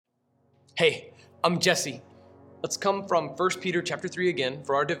Hey, I'm Jesse. Let's come from 1 Peter chapter 3 again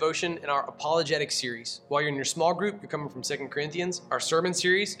for our devotion in our apologetic series. While you're in your small group, you're coming from 2 Corinthians. Our sermon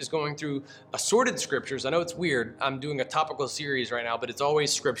series is going through assorted scriptures. I know it's weird. I'm doing a topical series right now, but it's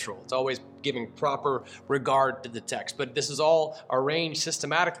always scriptural. It's always giving proper regard to the text. But this is all arranged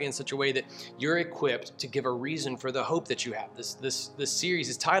systematically in such a way that you're equipped to give a reason for the hope that you have. This series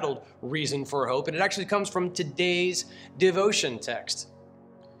is titled Reason for Hope, and it actually comes from today's devotion text.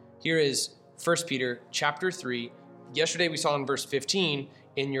 Here is 1 Peter chapter 3. Yesterday we saw in verse 15,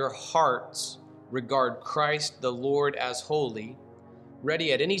 in your hearts regard Christ the Lord as holy,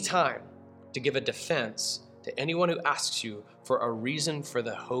 ready at any time to give a defense to anyone who asks you for a reason for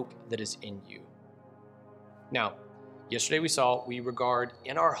the hope that is in you. Now, yesterday we regard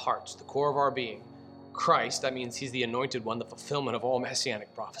in our hearts, the core of our being, Christ. That means he's the anointed one, the fulfillment of all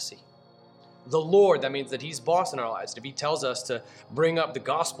messianic prophecy. The Lord, that means that he's boss in our lives. If he tells us to bring up the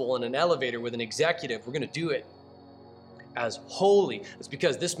gospel in an elevator with an executive, we're going to do it. As holy, it's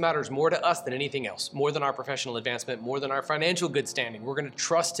because this matters more to us than anything else, more than our professional advancement, more than our financial good standing. We're going to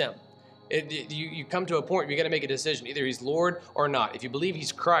trust him. You come to a point where you got to make a decision. Either he's Lord or not. If you believe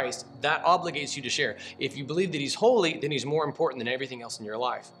he's Christ, that obligates you to share. If you believe that he's holy, then he's more important than everything else in your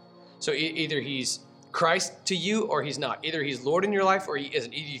life. So either he's Christ to you or he's not. Either he's Lord in your life or he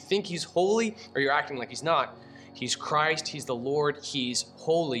isn't. Either you think he's holy or you're acting like he's not. He's Christ, he's the Lord, he's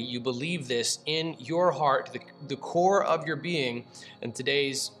holy. You believe this in your heart, the core of your being. And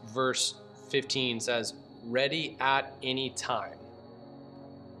today's verse 15 says, ready at any time.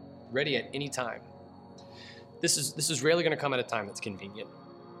 Ready at any time. This is rarely going to come at a time that's convenient.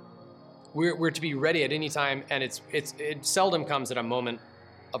 We're to be ready at any time, and it seldom comes at a moment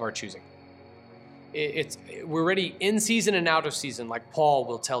of our choosing. We're ready in season and out of season, like Paul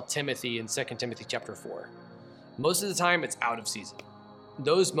will tell Timothy in 2 Timothy chapter 4. Most of the time, it's out of season.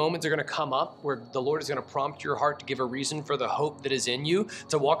 Those moments are going to come up where the Lord is going to prompt your heart to give a reason for the hope that is in you,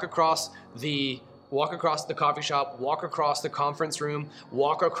 to walk across the coffee shop, walk across the conference room,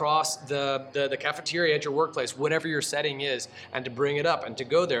 walk across the cafeteria at your workplace, whatever your setting is, and to bring it up and to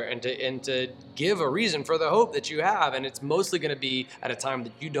go there and to give a reason for the hope that you have. And it's mostly going to be at a time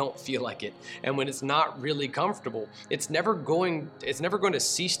that you don't feel like it. And when it's not really comfortable, it's never going to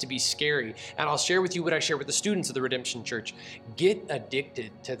cease to be scary. And I'll share with you what I share with the students of the Redemption Church. Get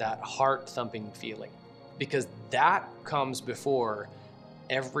addicted to that heart-thumping feeling, because that comes before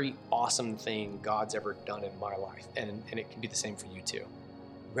every awesome thing God's ever done in my life. And it can be the same for you too.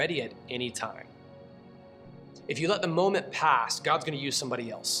 Ready at any time. If you let the moment pass, God's going to use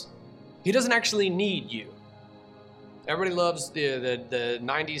somebody else. He doesn't actually need you. Everybody loves the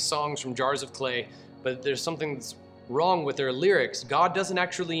 90s songs from Jars of Clay, but there's something that's wrong with their lyrics. God doesn't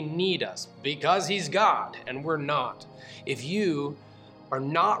actually need us because he's God and we're not. If you are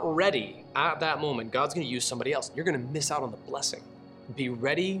not ready at that moment, God's going to use somebody else. You're going to miss out on the blessing. Be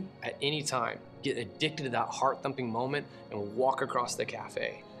ready at any time. Get addicted to that heart-thumping moment and walk across the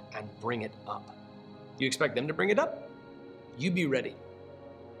cafe and bring it up. You expect them to bring it up? You be ready.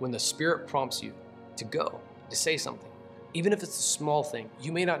 When the Spirit prompts you to go, to say something, even if it's a small thing,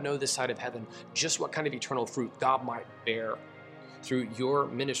 you may not know this side of heaven just what kind of eternal fruit God might bear through your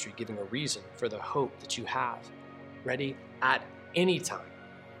ministry, giving a reason for the hope that you have. Ready at any time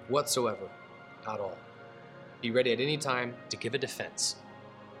whatsoever at all. Be ready at any time to give a defense.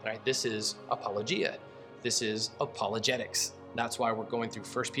 Right? This is apologia. This is apologetics. That's why we're going through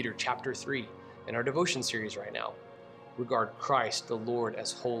 1 Peter chapter 3 in our devotion series right now. Regard Christ the Lord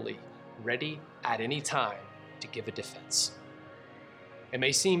as holy, ready at any time to give a defense. It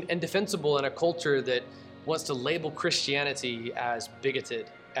may seem indefensible in a culture that wants to label Christianity as bigoted,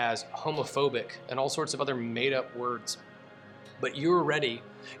 as homophobic, and all sorts of other made-up words. But you're ready,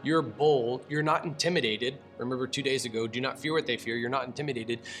 you're bold, you're not intimidated. Remember 2 days ago, do not fear what they fear, you're not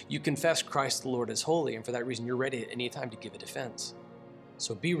intimidated. You confess Christ the Lord as holy, and for that reason, you're ready at any time to give a defense.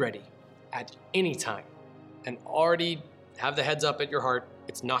 So be ready at any time, and already have the heads up at your heart.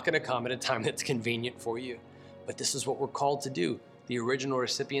 It's not going to come at a time that's convenient for you, but this is what we're called to do. The original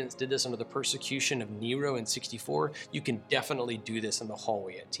recipients did this under the persecution of Nero in 64. You can definitely do this in the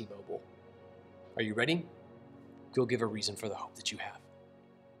hallway at T-Mobile. Are you ready? You'll give a reason for the hope that you have.